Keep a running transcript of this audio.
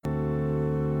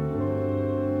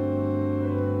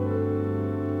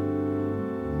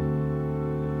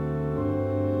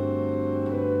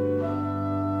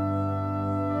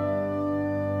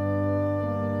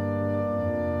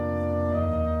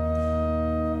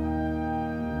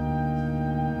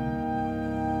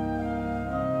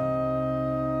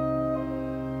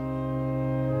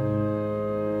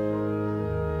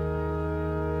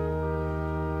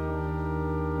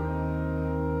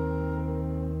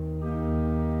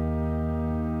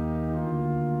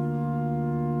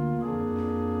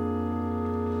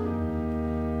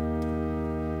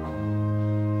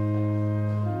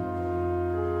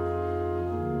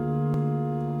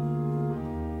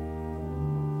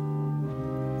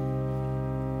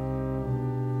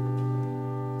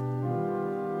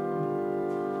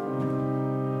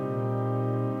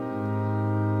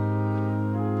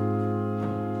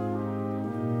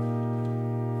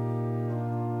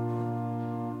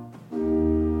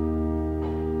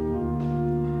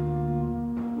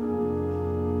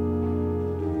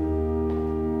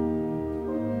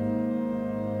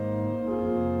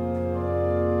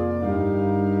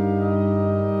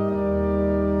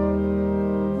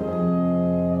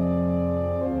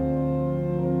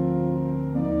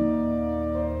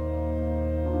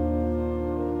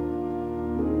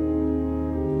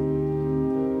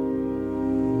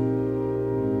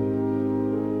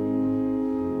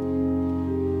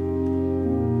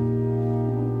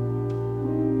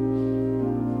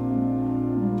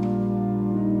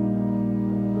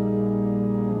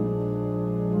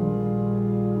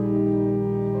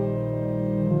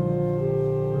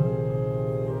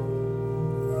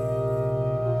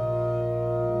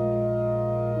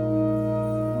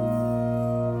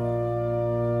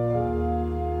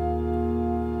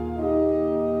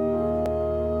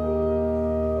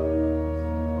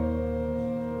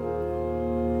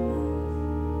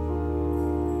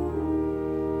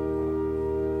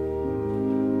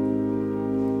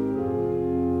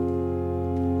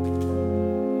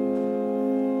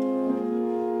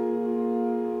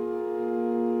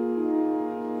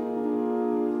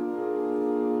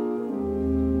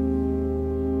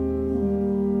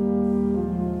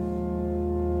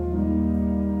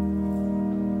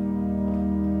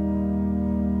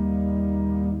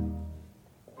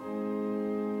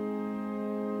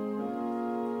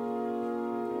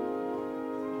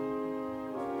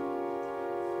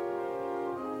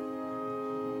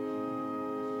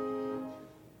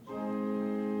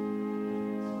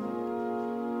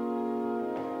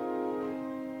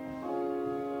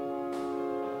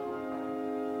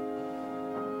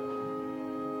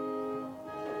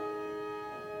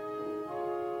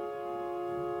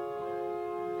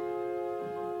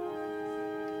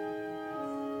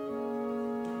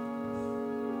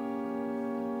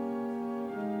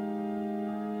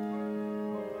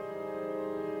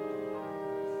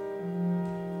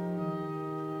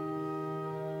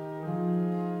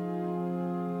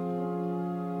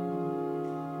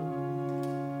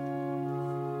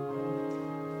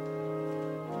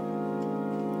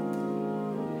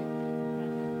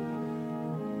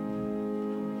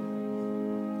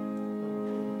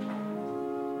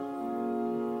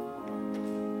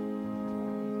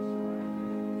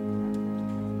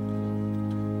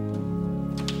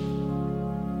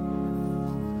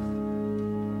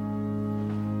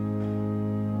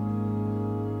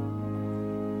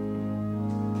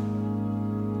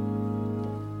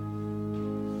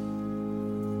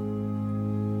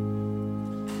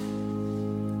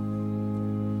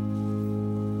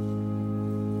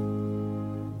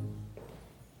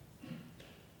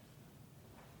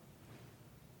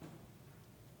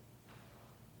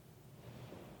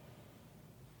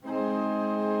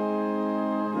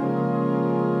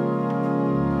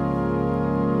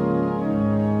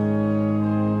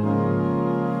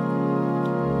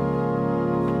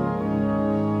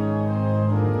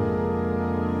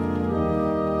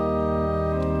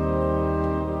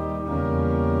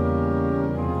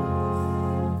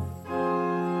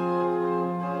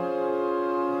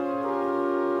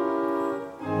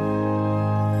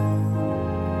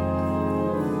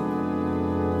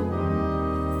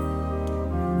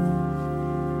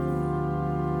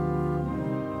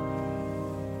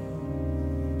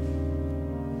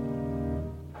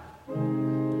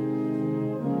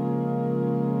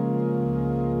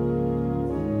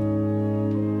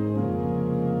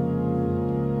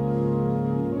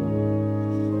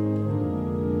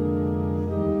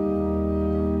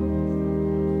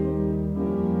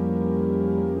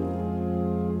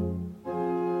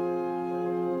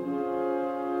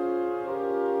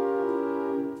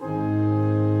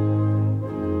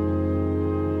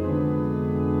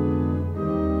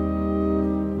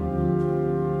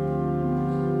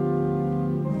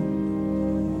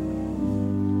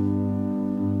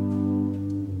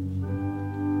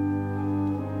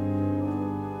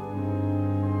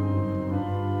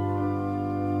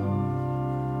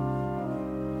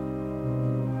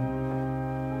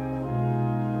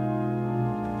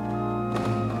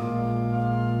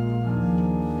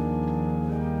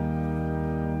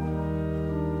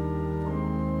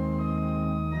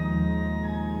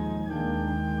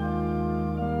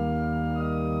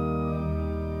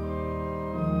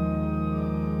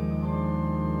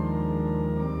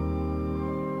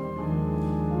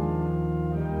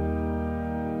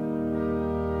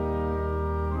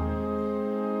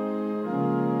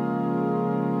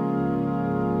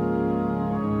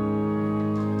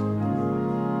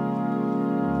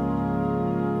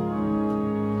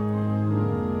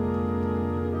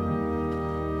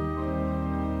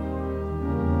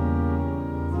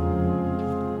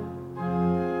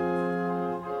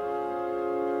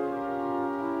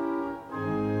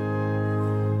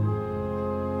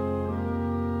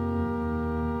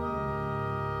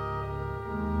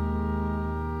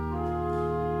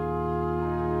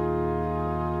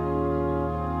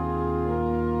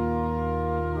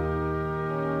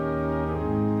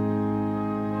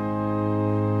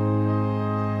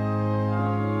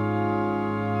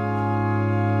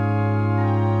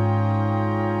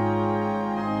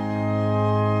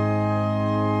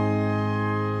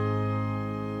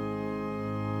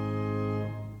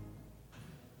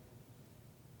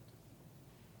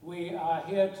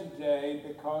today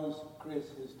because Chris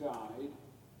has died.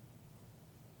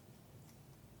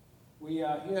 We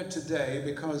are here today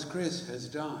because Chris has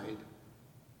died.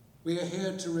 We are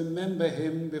here to remember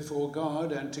him before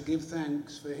God and to give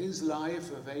thanks for his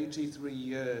life of 83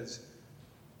 years.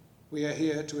 We are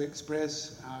here to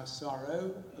express our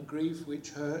sorrow, a grief which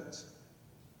hurts.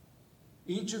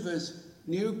 Each of us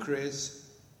knew Chris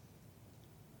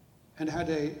and had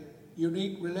a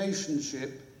unique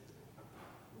relationship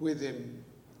with him.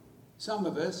 Some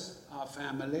of us, our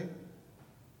family,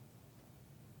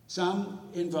 some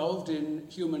involved in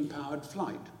human-powered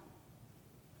flight,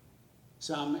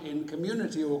 some in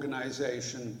community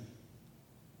organization,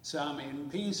 some in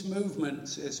peace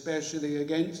movements, especially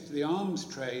against the arms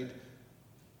trade,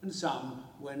 and some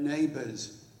were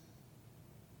neighbours.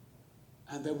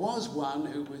 And there was one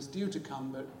who was due to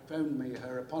come but phoned me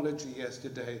her apology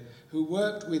yesterday, who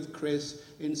worked with Chris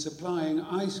in supplying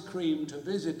ice cream to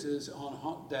visitors on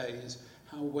hot days.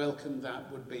 How welcome that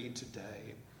would be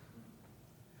today.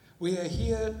 We are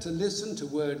here to listen to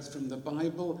words from the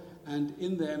Bible and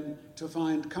in them to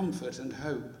find comfort and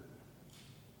hope.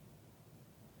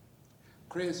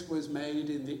 Chris was made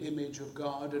in the image of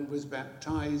God and was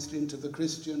baptized into the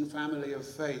Christian family of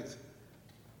faith.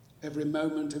 Every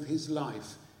moment of his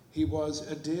life, he was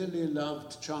a dearly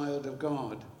loved child of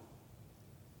God.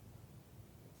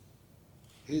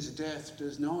 His death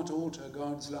does not alter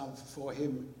God's love for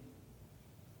him.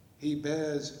 He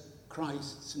bears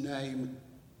Christ's name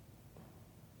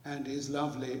and is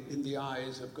lovely in the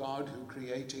eyes of God who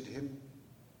created him.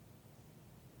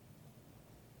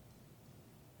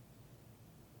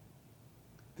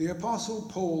 The Apostle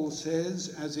Paul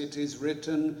says, as it is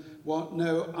written, "What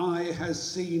no eye has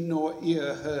seen nor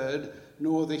ear heard,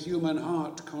 nor the human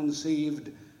heart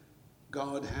conceived,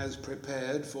 God has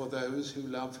prepared for those who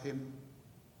love him."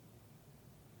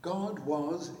 God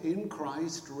was in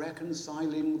Christ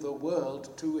reconciling the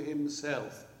world to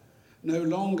himself, no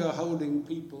longer holding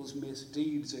people's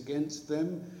misdeeds against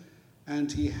them,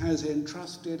 and he has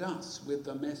entrusted us with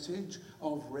the message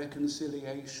of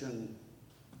reconciliation.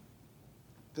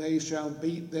 They shall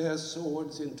beat their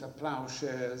swords into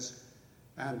plowshares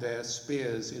and their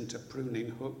spears into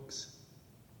pruning hooks.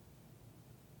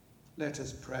 Let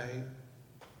us pray.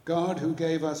 God, who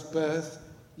gave us birth,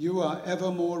 you are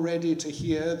ever more ready to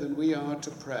hear than we are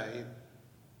to pray.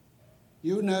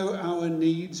 You know our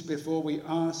needs before we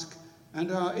ask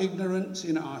and our ignorance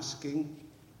in asking.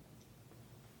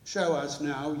 Show us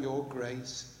now your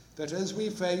grace, that as we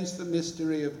face the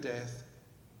mystery of death,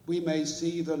 we may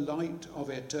see the light of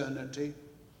eternity.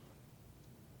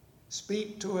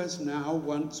 Speak to us now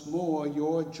once more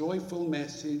your joyful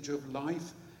message of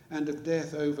life and of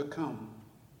death overcome.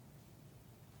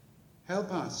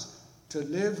 Help us to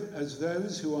live as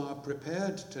those who are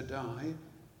prepared to die,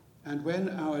 and when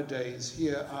our days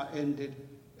here are ended,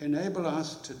 enable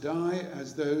us to die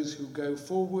as those who go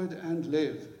forward and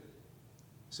live,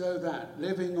 so that,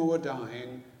 living or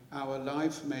dying, our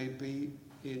life may be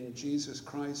in Jesus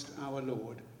Christ our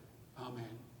Lord.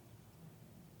 Amen.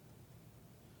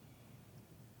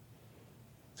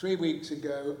 3 weeks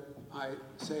ago, I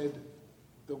said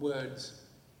the words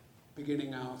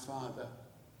beginning Our Father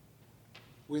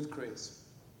with Chris.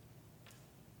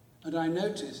 And I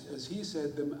noticed as he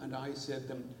said them and I said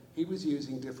them, he was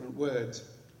using different words.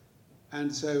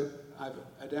 And so I've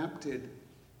adapted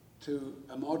to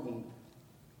a modern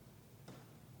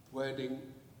wording.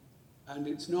 And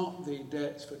it's not the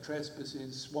debts for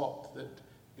trespasses swap that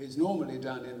is normally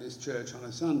done in this church on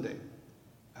a Sunday,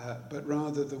 but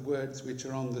rather the words which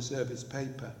are on the service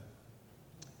paper.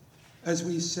 As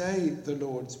we say the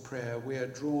Lord's Prayer, we are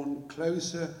drawn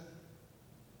closer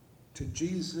to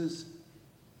Jesus'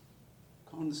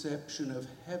 conception of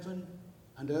heaven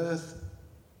and earth,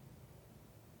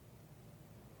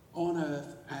 on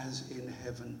earth as in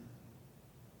heaven.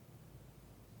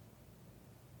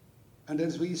 And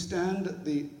as we stand at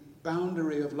the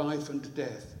boundary of life and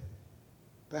death,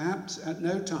 perhaps at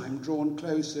no time drawn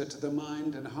closer to the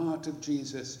mind and heart of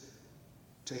Jesus,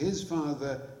 to his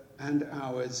Father and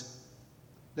ours,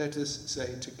 let us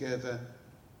say together,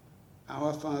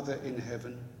 Our Father in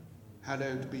heaven,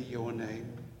 hallowed be your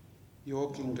name.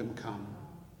 Your kingdom come.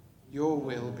 Your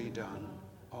will be done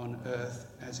on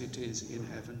earth as it is in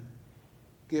heaven.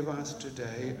 Give us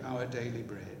today our daily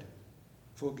bread.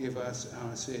 Forgive us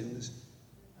our sins,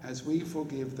 as we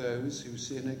forgive those who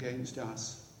sin against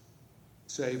us.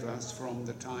 Save us from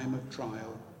the time of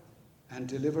trial, and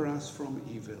deliver us from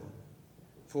evil.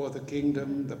 For the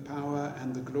kingdom, the power,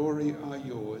 and the glory are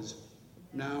yours,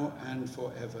 now and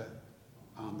forever.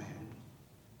 Amen.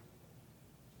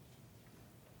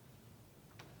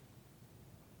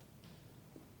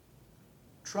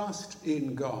 trust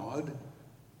in God,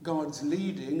 God's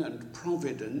leading and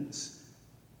providence,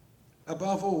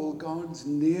 above all, God's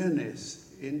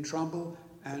nearness in trouble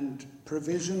and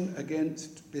provision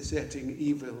against besetting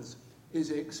evils,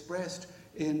 is expressed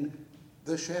in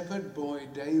the shepherd boy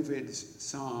David's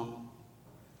psalm.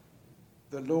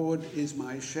 The Lord is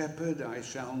my shepherd, I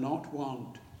shall not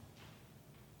want.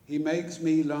 He makes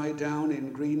me lie down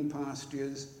in green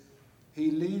pastures.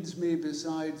 He leads me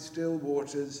beside still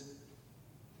waters.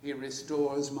 He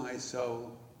restores my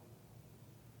soul.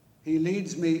 He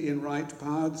leads me in right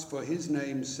paths for his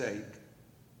name's sake.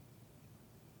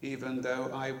 Even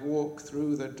though I walk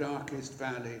through the darkest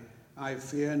valley, I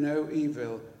fear no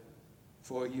evil,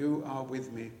 for you are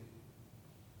with me.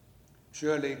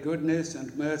 Surely goodness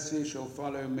and mercy shall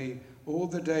follow me all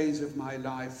the days of my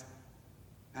life,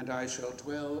 and I shall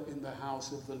dwell in the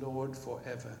house of the Lord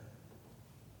forever.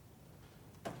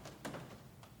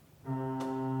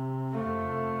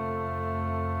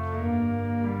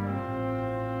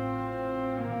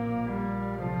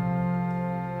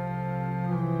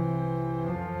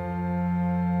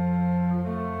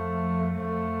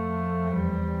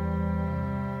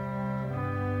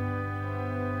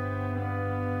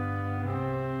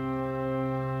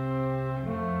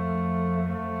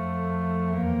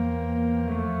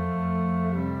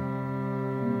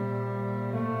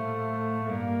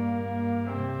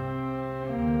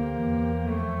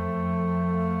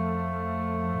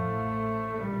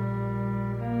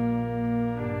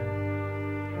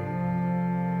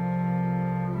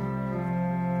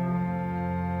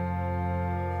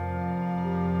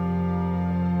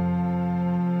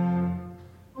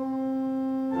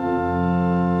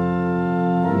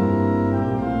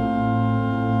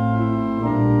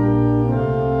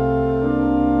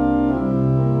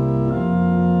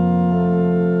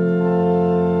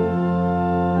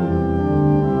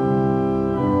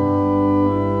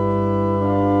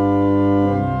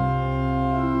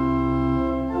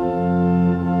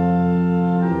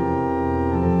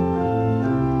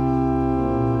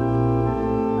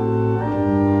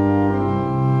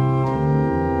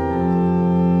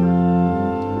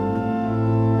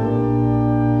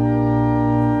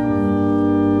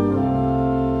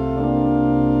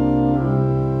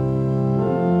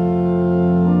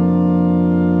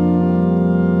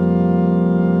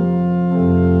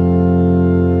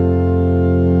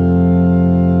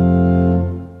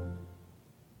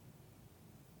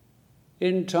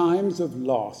 In times of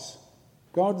loss,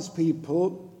 God's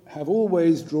people have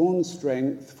always drawn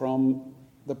strength from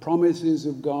the promises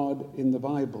of God in the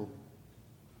Bible.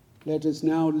 Let us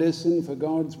now listen for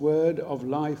God's word of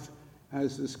life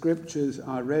as the scriptures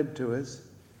are read to us.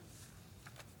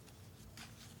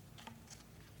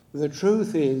 The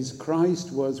truth is,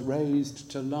 Christ was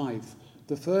raised to life,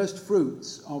 the first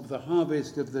fruits of the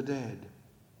harvest of the dead.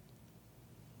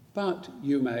 But,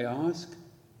 you may ask,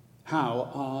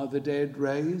 how are the dead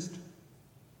raised?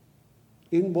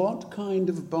 In what kind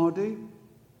of body?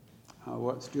 Oh,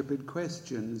 what stupid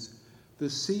questions. The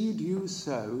seed you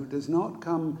sow does not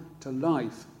come to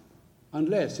life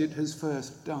unless it has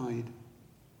first died.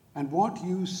 And what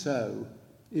you sow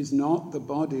is not the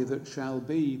body that shall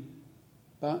be,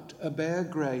 but a bare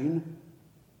grain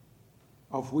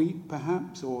of wheat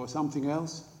perhaps, or something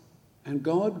else, and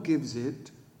God gives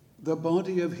it the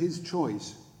body of his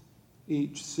choice,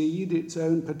 each seed its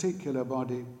own particular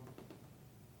body.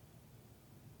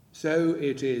 So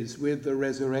it is with the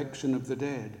resurrection of the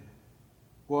dead.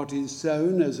 What is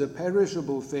sown as a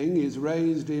perishable thing is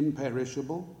raised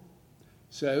imperishable.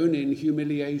 Sown in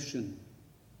humiliation,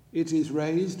 it is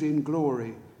raised in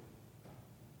glory.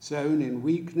 Sown in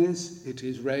weakness, it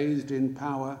is raised in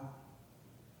power.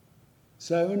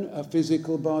 Sown a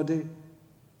physical body,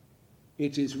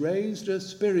 it is raised a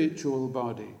spiritual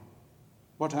body.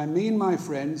 What I mean, my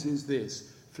friends, is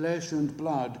this: flesh and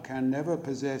blood can never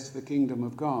possess the kingdom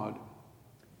of God.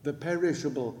 The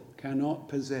perishable cannot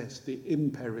possess the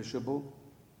imperishable.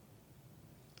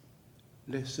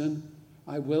 Listen,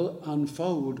 I will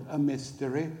unfold a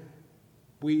mystery.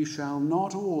 We shall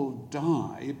not all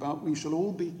die, but we shall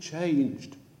all be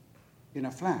changed in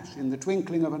a flash, in the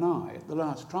twinkling of an eye, at the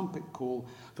last trumpet call.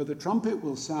 For the trumpet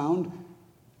will sound,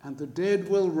 and the dead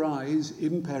will rise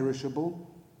imperishable,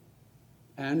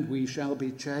 and we shall be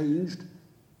changed.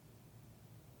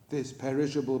 This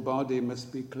perishable body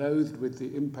must be clothed with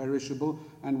the imperishable,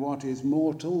 and what is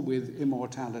mortal with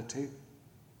immortality.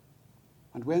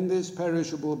 And when this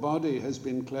perishable body has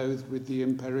been clothed with the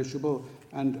imperishable,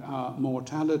 and our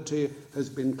mortality has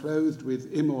been clothed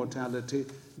with immortality,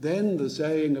 then the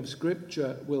saying of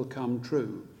Scripture will come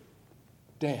true: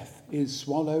 death is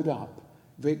swallowed up,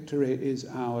 victory is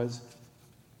ours.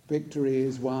 Victory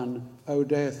is won. O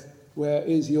death, where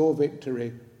is your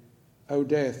victory? O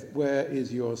death, where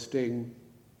is your sting?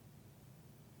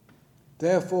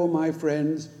 Therefore, my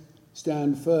friends,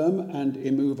 stand firm and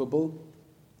immovable,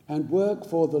 and work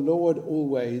for the Lord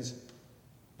always.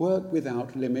 Work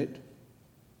without limit,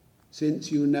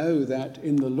 since you know that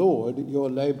in the Lord your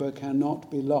labour cannot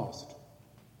be lost.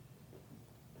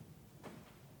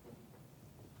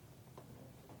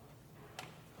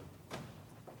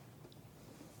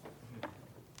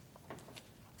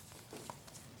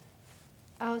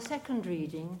 Our second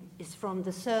reading is from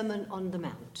the Sermon on the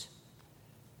Mount.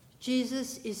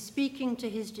 Jesus is speaking to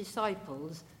his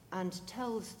disciples and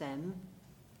tells them,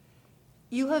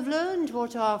 "You have learned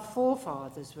what our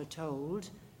forefathers were told,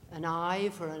 an eye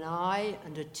for an eye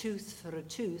and a tooth for a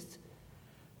tooth.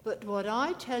 But what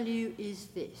I tell you is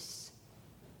this: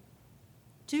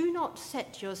 do not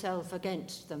set yourself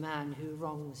against the man who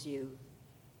wrongs you.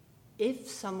 If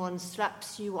someone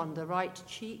slaps you on the right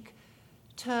cheek,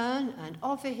 turn and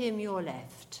offer him your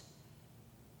left.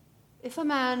 If a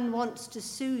man wants to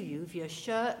sue you for your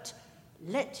shirt,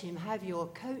 let him have your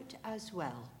coat as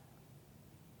well.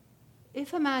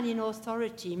 If a man in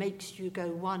authority makes you go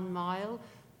 1 mile,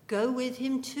 go with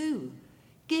him 2.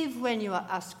 Give when you are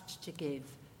asked to give,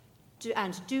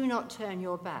 and do not turn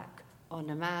your back on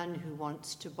a man who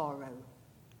wants to borrow."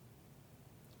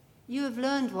 You have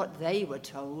learned what they were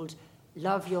told: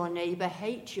 love your neighbour,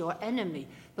 hate your enemy.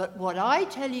 But what I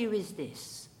tell you is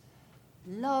this: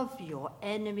 love your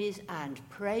enemies and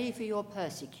pray for your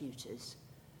persecutors.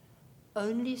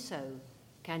 Only so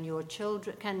can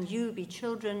you be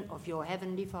children of your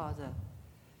heavenly Father,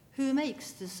 who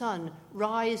makes the sun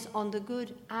rise on the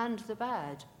good and the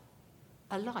bad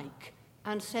alike,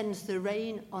 and sends the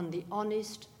rain on the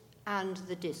honest and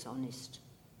the dishonest.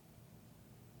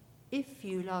 If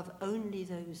you love only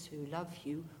those who love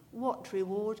you, what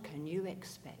reward can you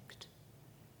expect?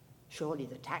 Surely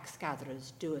the tax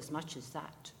gatherers do as much as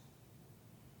that.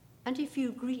 And if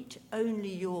you greet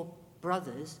only your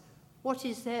brothers, what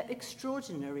is there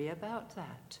extraordinary about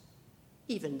that?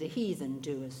 Even the heathen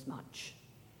do as much.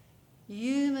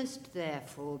 You must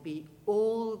therefore be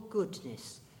all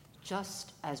goodness,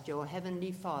 just as your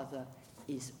heavenly Father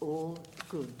is all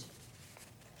good.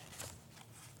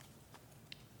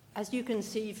 As you can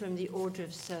see from the order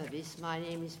of service, my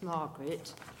name is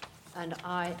Margaret, and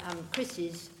I am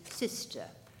Chris's sister,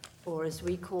 or as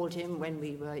we called him when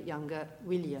we were younger,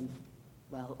 William.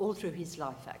 Well, all through his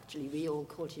life, actually, we all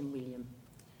called him William.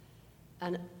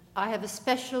 And I have a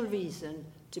special reason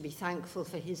to be thankful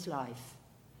for his life.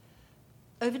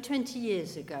 Over 20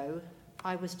 years ago,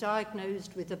 I was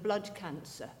diagnosed with a blood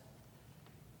cancer.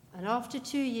 And after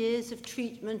 2 years of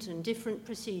treatment and different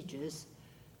procedures,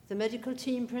 the medical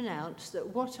team pronounced that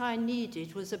what I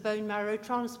needed was a bone marrow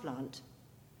transplant.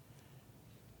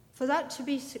 For that to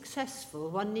be successful,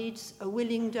 one needs a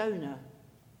willing donor,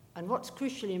 and what's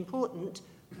crucially important,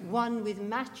 one with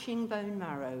matching bone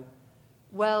marrow.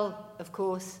 Well, of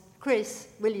course, Chris,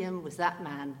 William, was that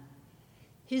man.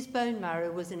 His bone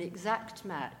marrow was an exact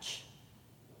match,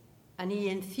 and he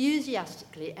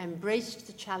enthusiastically embraced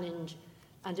the challenge,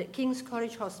 and at King's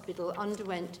College Hospital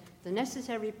underwent the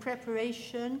necessary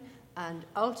preparation and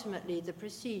ultimately the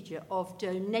procedure of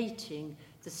donating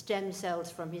the stem cells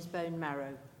from his bone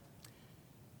marrow.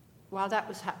 While that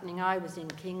was happening, I was in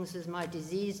King's as my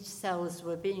diseased cells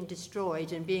were being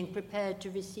destroyed and being prepared to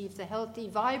receive the healthy,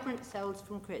 vibrant cells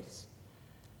from Chris.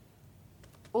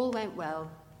 All went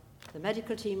well. The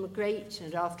medical team were great,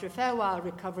 and after a fair while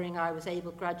recovering, I was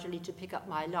able gradually to pick up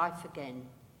my life again.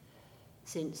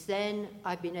 Since then,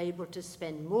 I've been able to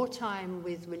spend more time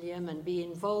with William and be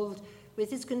involved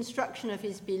with his construction of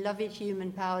his beloved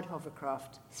human-powered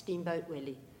hovercraft, Steamboat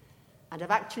Willie, and I've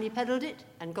actually pedalled it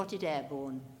and got it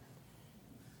airborne.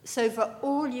 So for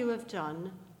all you have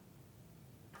done,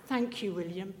 thank you,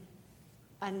 William,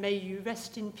 and may you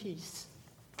rest in peace.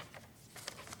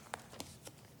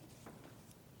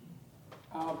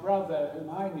 Our brother, whom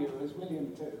I knew as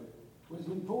William too, was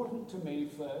important to me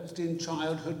first in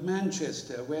childhood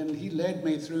Manchester, when he led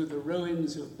me through the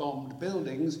ruins of bombed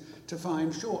buildings to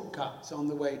find shortcuts on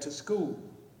the way to school.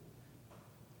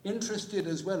 Interested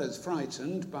as well as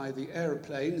frightened by the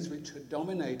aeroplanes which had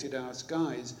dominated our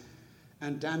skies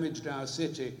and damaged our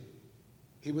city,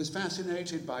 he was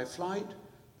fascinated by flight,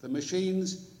 the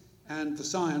machines, and the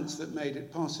science that made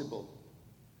it possible.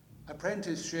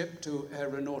 Apprenticeship to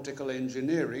aeronautical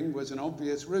engineering was an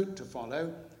obvious route to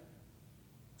follow,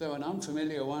 though an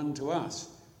unfamiliar one to us,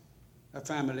 a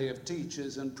family of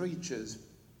teachers and preachers.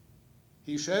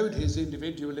 He showed his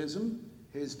individualism,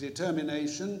 his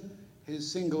determination,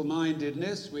 his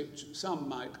single-mindedness, which some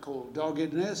might call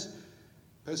doggedness,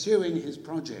 pursuing his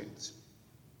projects.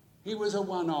 He was a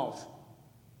one-off.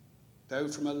 Though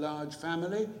from a large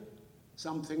family,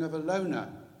 something of a loner,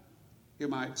 you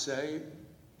might say,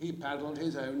 he paddled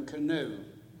his own canoe.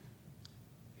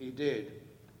 He did.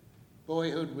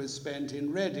 Boyhood was spent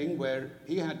in Reading, where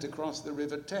he had to cross the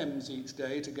River Thames each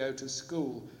day to go to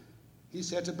school. He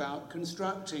set about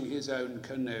constructing his own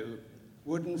canoe,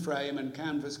 wooden frame and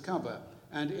canvas cover,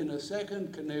 and in a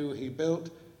second canoe he built,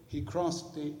 he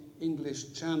crossed the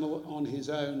English Channel on his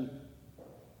own,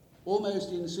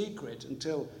 almost in secret,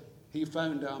 until he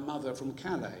phoned our mother from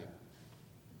Calais.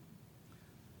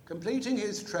 Completing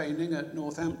his training at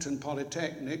Northampton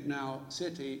Polytechnic, now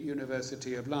City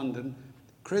University of London,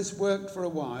 Chris worked for a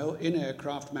while in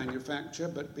aircraft manufacture,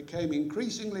 but became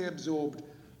increasingly absorbed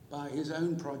by his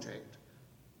own project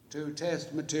to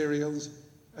test materials,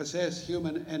 assess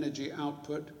human energy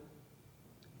output,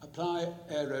 apply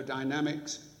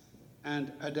aerodynamics,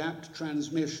 and adapt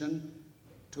transmission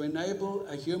to enable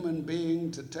a human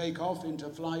being to take off into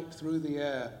flight through the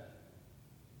air.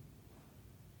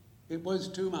 It was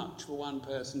too much for one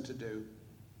person to do,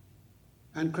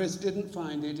 and Chris didn't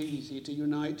find it easy to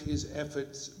unite his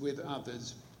efforts with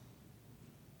others.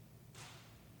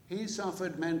 He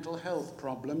suffered mental health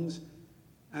problems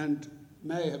and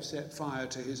may have set fire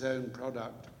to his own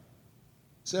product.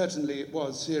 Certainly it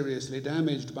was seriously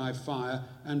damaged by fire,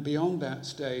 and beyond that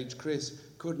stage, Chris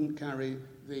couldn't carry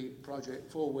the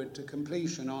project forward to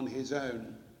completion on his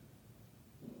own.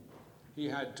 He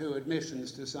had 2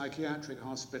 admissions to psychiatric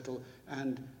hospital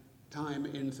and time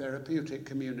in therapeutic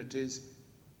communities.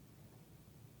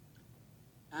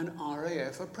 An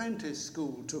RAF apprentice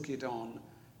school took it on,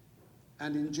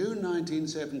 and in June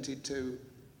 1972,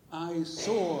 I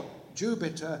saw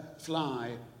Jupiter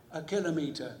fly a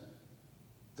kilometre.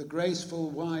 The graceful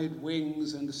wide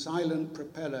wings and silent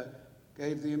propeller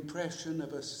gave the impression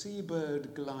of a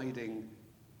seabird gliding.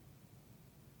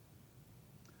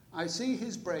 I see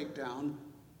his breakdown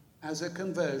as a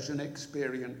conversion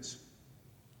experience.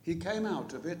 He came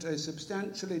out of it a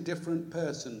substantially different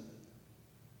person,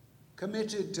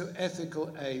 committed to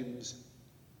ethical aims,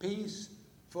 peace,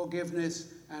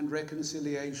 forgiveness, and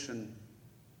reconciliation,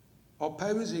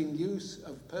 opposing use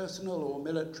of personal or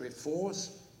military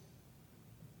force,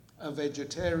 a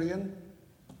vegetarian,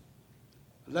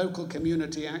 local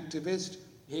community activist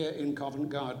here in Covent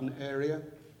Garden area,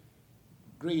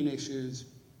 green issues.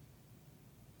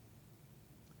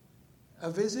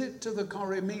 A visit to the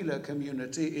Corrymeela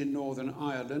community in Northern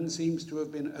Ireland seems to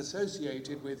have been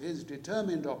associated with his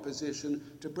determined opposition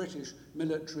to British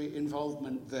military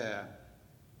involvement there.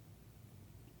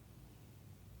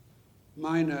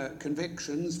 Minor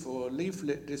convictions for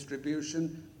leaflet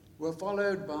distribution were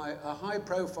followed by a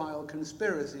high-profile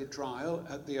conspiracy trial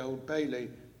at the Old Bailey,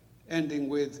 ending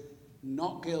with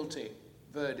not guilty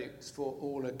verdicts for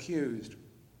all accused,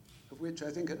 of which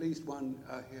I think at least one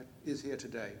is here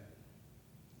today.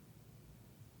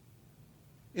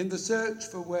 In the search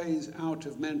for ways out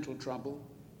of mental trouble,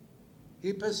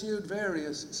 he pursued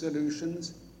various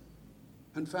solutions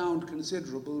and found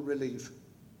considerable relief.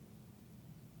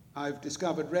 I've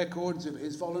discovered records of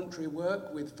his voluntary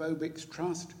work with Phobics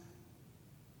Trust.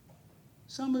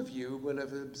 Some of you will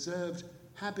have observed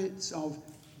habits of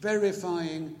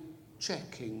verifying,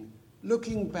 checking,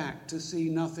 looking back to see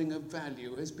nothing of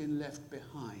value has been left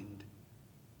behind.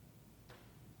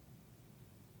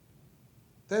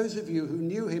 Those of you who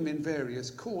knew him in various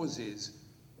causes,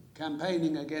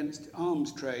 campaigning against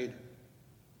arms trade,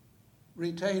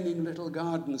 retaining little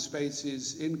garden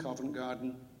spaces in Covent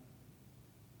Garden,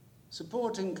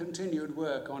 supporting continued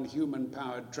work on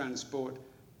human-powered transport,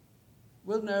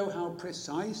 will know how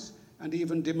precise and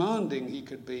even demanding he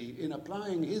could be in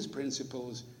applying his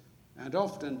principles, and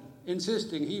often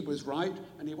insisting he was right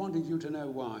and he wanted you to know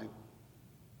why.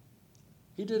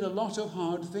 He did a lot of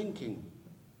hard thinking,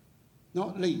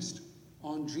 not least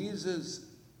on Jesus'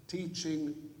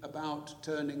 teaching about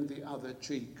turning the other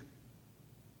cheek,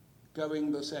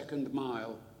 going the second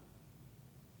mile,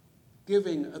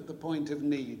 giving at the point of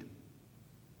need,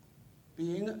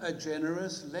 being a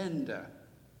generous lender.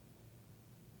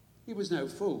 He was no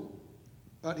fool,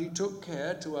 but he took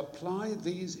care to apply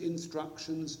these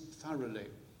instructions thoroughly.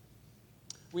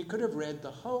 We could have read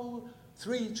the whole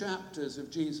 3 chapters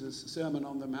of Jesus' Sermon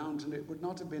on the Mount, and it would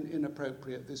not have been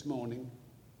inappropriate this morning.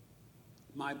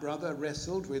 My brother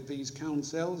wrestled with these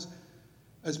counsels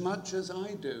as much as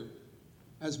I do,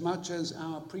 as much as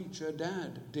our preacher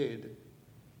dad did.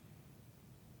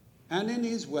 And in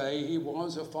his way, he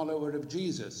was a follower of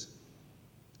Jesus.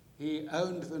 He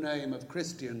owned the name of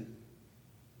Christian.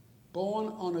 born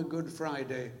on a Good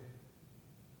Friday,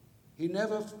 he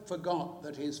never forgot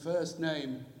that his first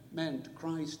name meant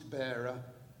Christ-bearer,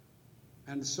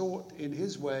 and sought in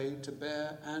his way to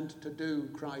bear and to do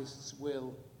Christ's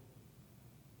will.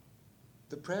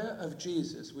 The prayer of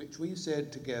Jesus, which we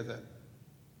said together,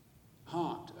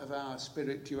 heart of our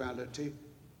spirituality,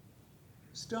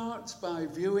 starts by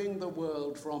viewing the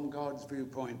world from God's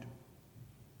viewpoint.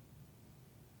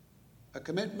 A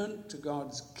commitment to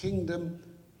God's kingdom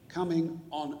coming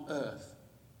on earth,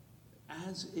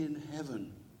 as in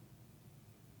heaven.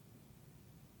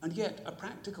 And yet a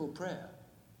practical prayer,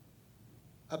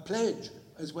 a pledge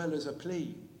as well as a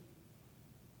plea,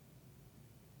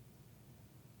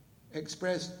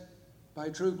 expressed by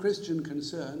true Christian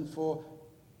concern for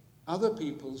other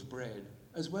people's bread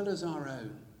as well as our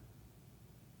own.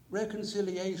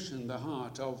 Reconciliation, the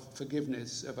heart of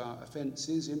forgiveness of our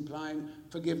offences, implying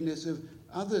forgiveness of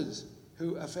others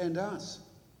who offend us.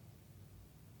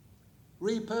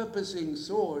 Repurposing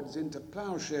swords into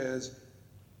ploughshares,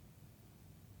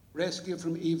 rescue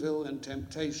from evil and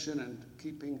temptation and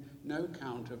keeping no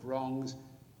count of wrongs.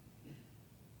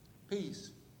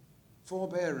 Peace,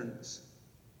 forbearance,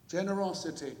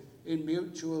 generosity in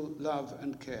mutual love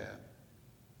and care.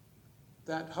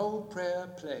 That whole prayer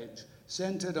pledge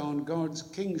centred on God's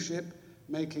kingship,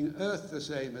 making earth the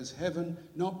same as heaven,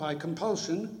 not by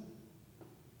compulsion,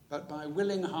 but by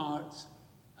willing hearts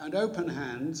and open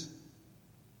hands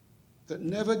that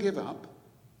never give up,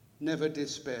 never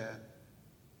despair.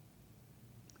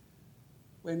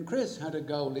 When Chris had a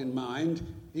goal in mind,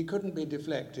 he couldn't be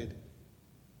deflected.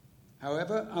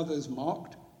 However others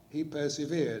mocked, he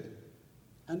persevered,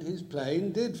 and his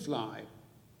plane did fly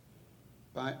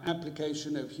by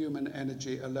application of human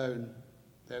energy alone.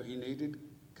 Though he needed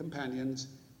companions,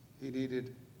 he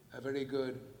needed a very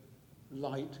good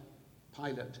light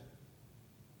pilot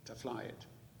to fly it.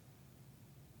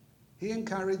 He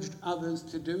encouraged others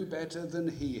to do better than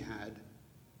he had.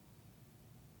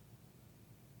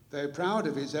 Though proud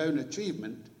of his own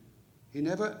achievement, he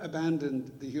never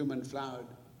abandoned the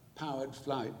human-powered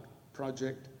flight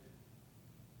project,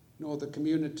 nor the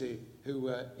community who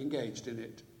were engaged in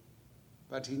it.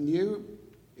 But he knew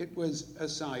it was a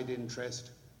side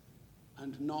interest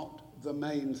and not the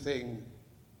main thing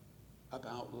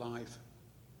about life.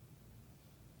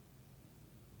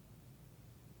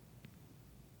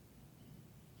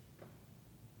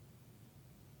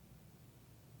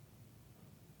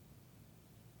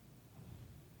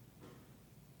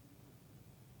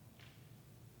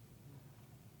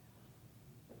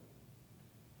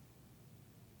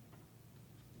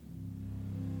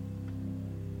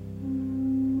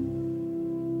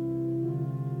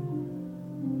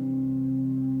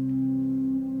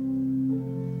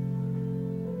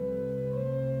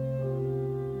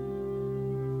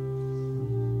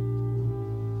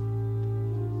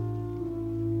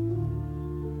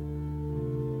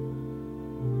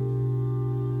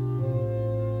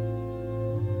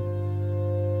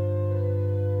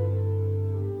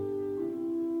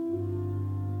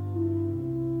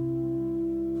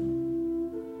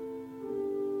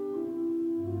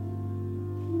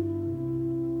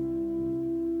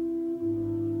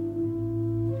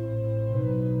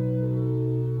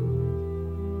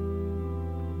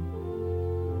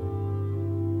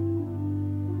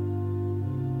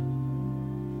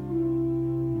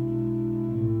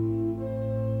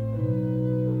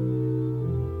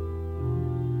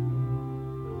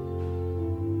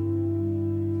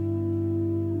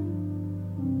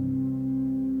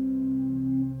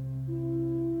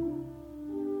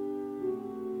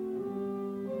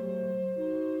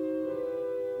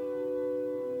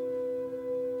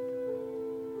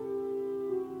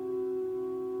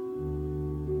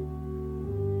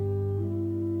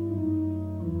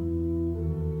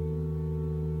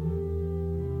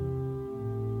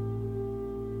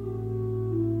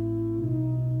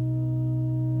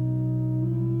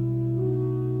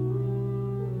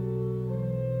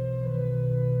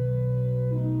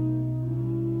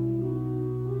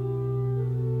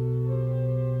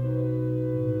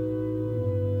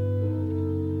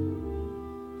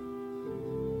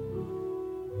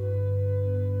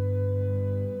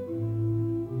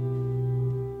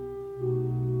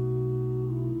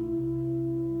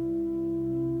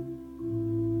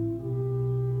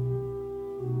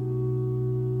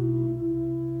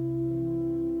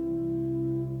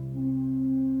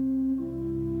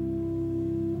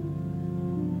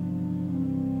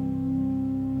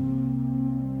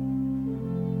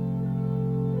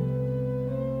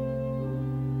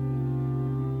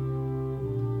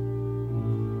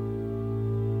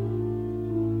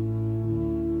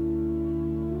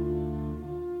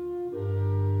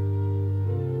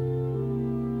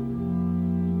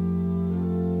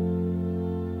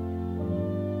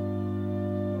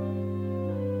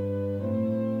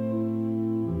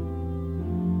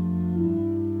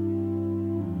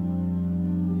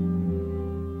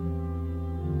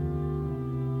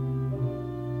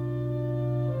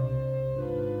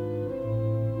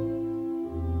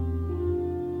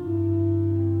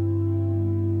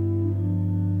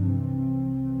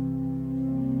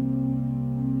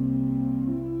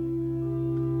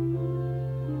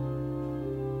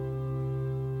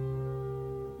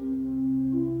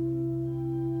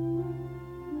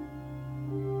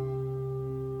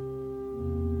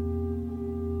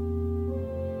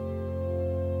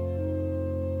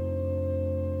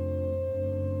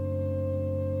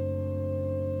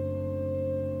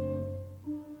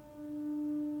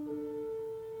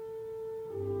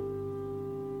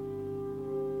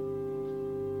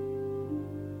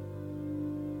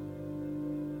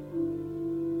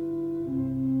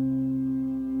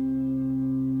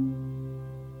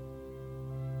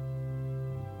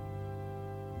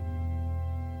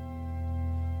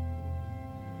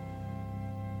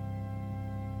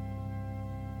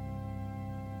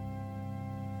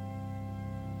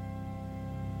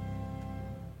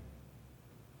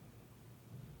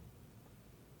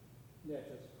 Let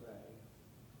us pray.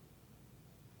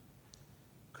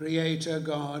 Creator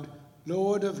God,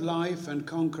 Lord of life and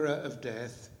conqueror of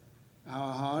death,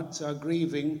 our hearts are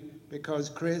grieving because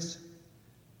Chris,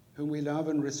 whom we love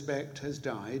and respect, has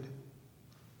died.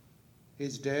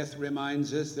 His death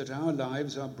reminds us that our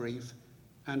lives are brief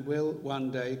and will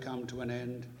one day come to an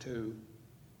end too.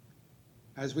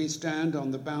 As we stand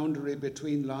on the boundary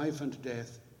between life and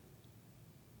death,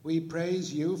 we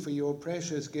praise you for your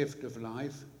precious gift of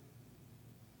life,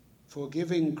 for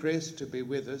giving Chris to be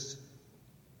with us,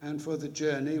 and for the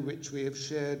journey which we have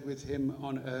shared with him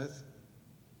on earth.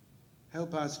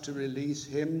 Help us to release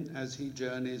him as he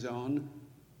journeys on,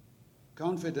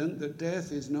 confident that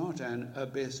death is not an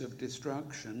abyss of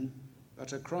destruction,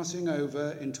 but a crossing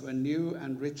over into a new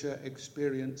and richer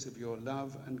experience of your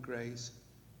love and grace.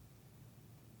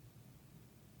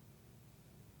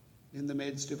 In the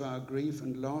midst of our grief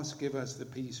and loss, give us the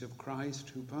peace of Christ,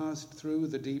 who passed through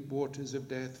the deep waters of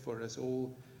death for us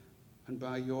all, and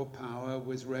by your power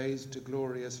was raised to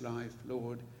glorious life.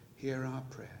 Lord, hear our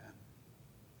prayer.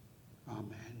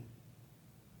 Amen.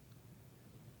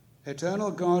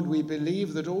 Eternal God, we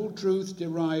believe that all truth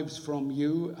derives from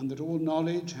you and that all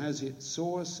knowledge has its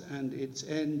source and its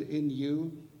end in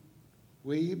you.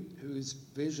 We, whose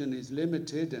vision is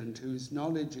limited and whose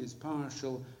knowledge is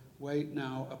partial, wait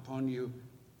now upon you,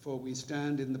 for we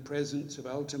stand in the presence of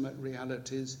ultimate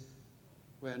realities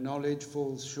where knowledge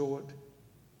falls short,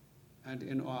 and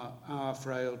in our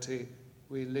frailty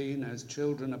we lean as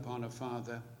children upon a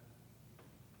Father.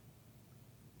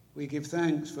 We give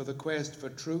thanks for the quest for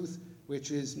truth,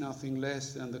 which is nothing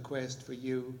less than the quest for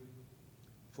you.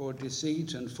 For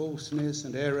deceit and falseness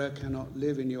and error cannot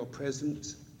live in your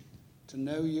presence. To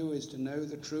know you is to know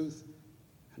the truth,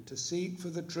 and to seek for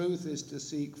the truth is to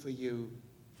seek for you.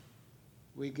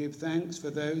 We give thanks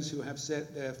for those who have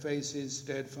set their faces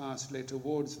steadfastly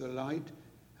towards the light,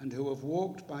 and who have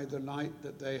walked by the light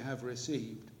that they have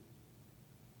received,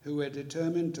 who are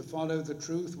determined to follow the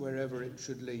truth wherever it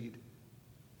should lead,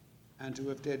 and who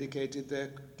have dedicated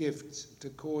their gifts to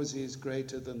causes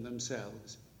greater than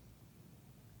themselves.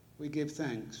 We give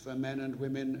thanks for men and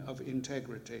women of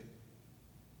integrity,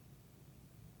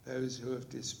 those who have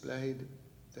displayed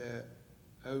their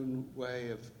own way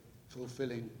of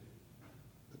fulfilling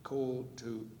the call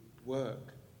to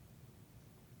work,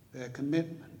 their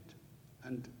commitment,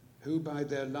 and who by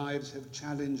their lives have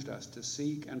challenged us to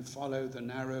seek and follow the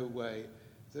narrow way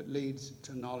that leads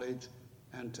to knowledge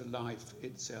and to life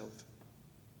itself.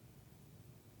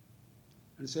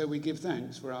 And so we give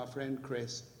thanks for our friend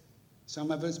Chris,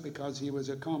 some of us because he was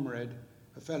a comrade,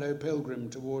 a fellow pilgrim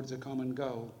towards a common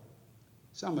goal,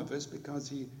 some of us because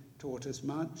he taught us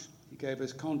much, he gave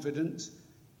us confidence,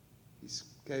 he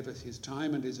gave us his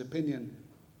time and his opinion,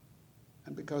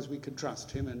 and because we could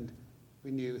trust him and we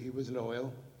knew he was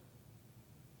loyal.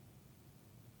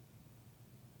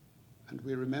 And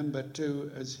we remember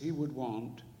too, as he would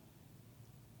want,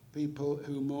 people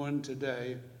who mourn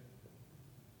today,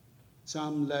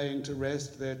 some laying to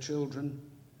rest their children,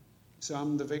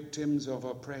 some the victims of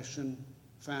oppression,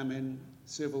 famine,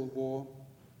 civil war,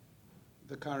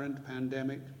 the current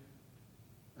pandemic,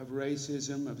 of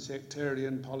racism, of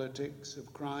sectarian politics,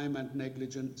 of crime and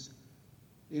negligence.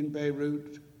 In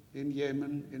Beirut, in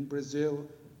Yemen, in Brazil,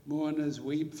 mourners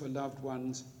weep for loved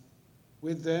ones.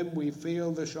 With them we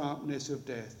feel the sharpness of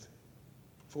death.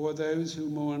 For those who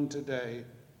mourn today,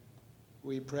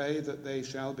 we pray that they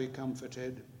shall be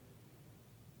comforted.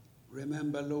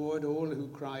 Remember, Lord, all who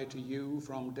cry to you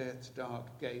from death's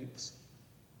dark gates.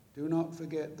 Do not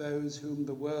forget those whom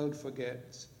the world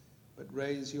forgets, but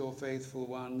raise your faithful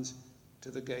ones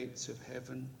to the gates of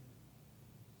heaven.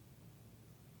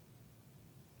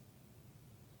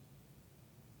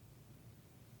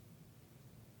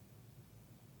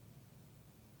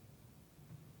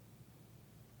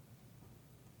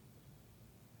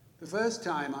 The first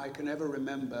time I can ever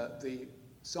remember the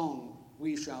song,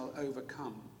 We Shall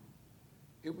Overcome,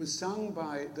 it was sung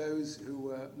by those who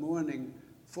were mourning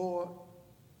for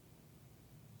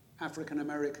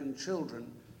African-American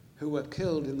children who were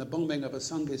killed in the bombing of a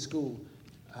Sunday school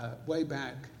way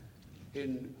back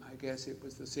in, I guess it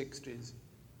was the 60s.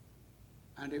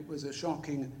 And it was a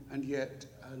shocking and yet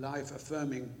a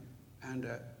life-affirming and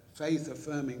a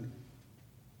faith-affirming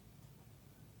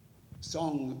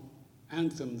song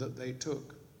anthem that they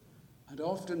took. And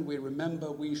often we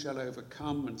remember We Shall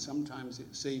Overcome, and sometimes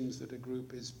it seems that a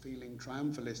group is feeling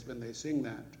triumphalist when they sing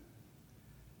that.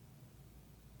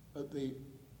 But the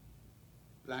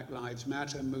Black Lives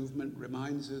Matter movement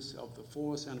reminds us of the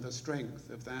force and the strength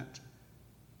of that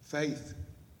faith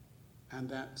and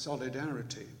that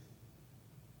solidarity.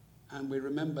 And we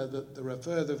remember that there are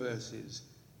further verses.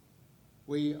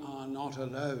 We are not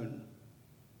alone.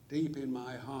 Deep in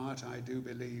my heart, I do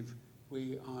believe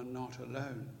we are not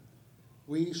alone.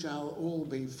 We shall all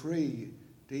be free.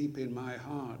 Deep in my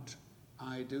heart,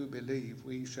 I do believe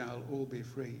we shall all be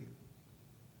free.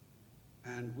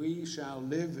 And we shall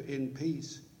live in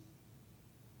peace.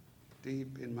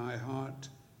 Deep in my heart,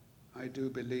 I do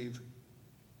believe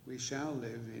we shall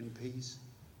live in peace.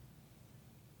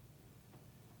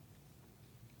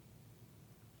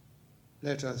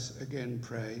 Let us again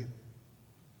pray.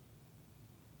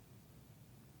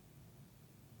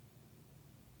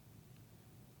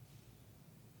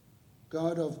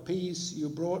 God of peace, you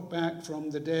brought back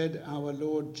from the dead our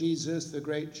Lord Jesus, the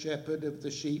great shepherd of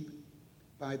the sheep,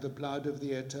 by the blood of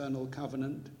the eternal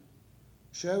covenant.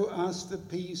 Show us the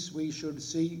peace we should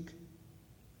seek.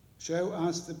 Show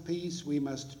us the peace we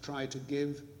must try to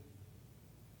give.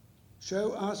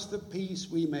 Show us the peace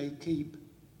we may keep.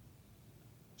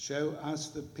 Show us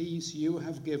the peace you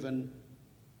have given,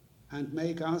 and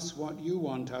make us what you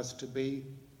want us to be,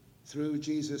 through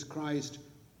Jesus Christ,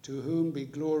 to whom be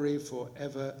glory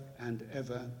forever and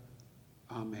ever.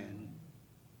 Amen.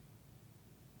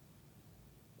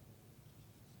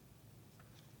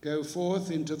 Go forth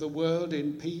into the world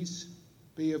in peace,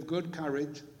 be of good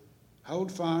courage,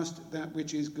 hold fast that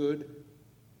which is good,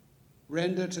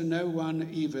 render to no one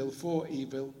evil for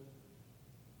evil,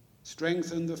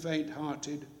 strengthen the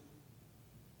faint-hearted,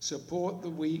 support the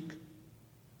weak,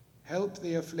 help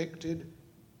the afflicted,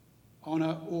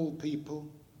 honor all people,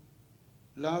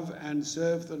 love and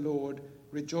serve the Lord,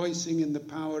 rejoicing in the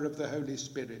power of the Holy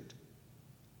Spirit.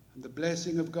 And the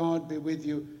blessing of God be with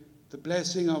you, the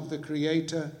blessing of the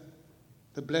Creator,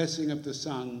 the blessing of the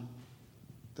Son,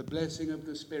 the blessing of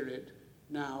the Spirit,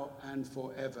 now and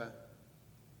forever.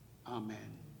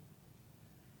 Amen.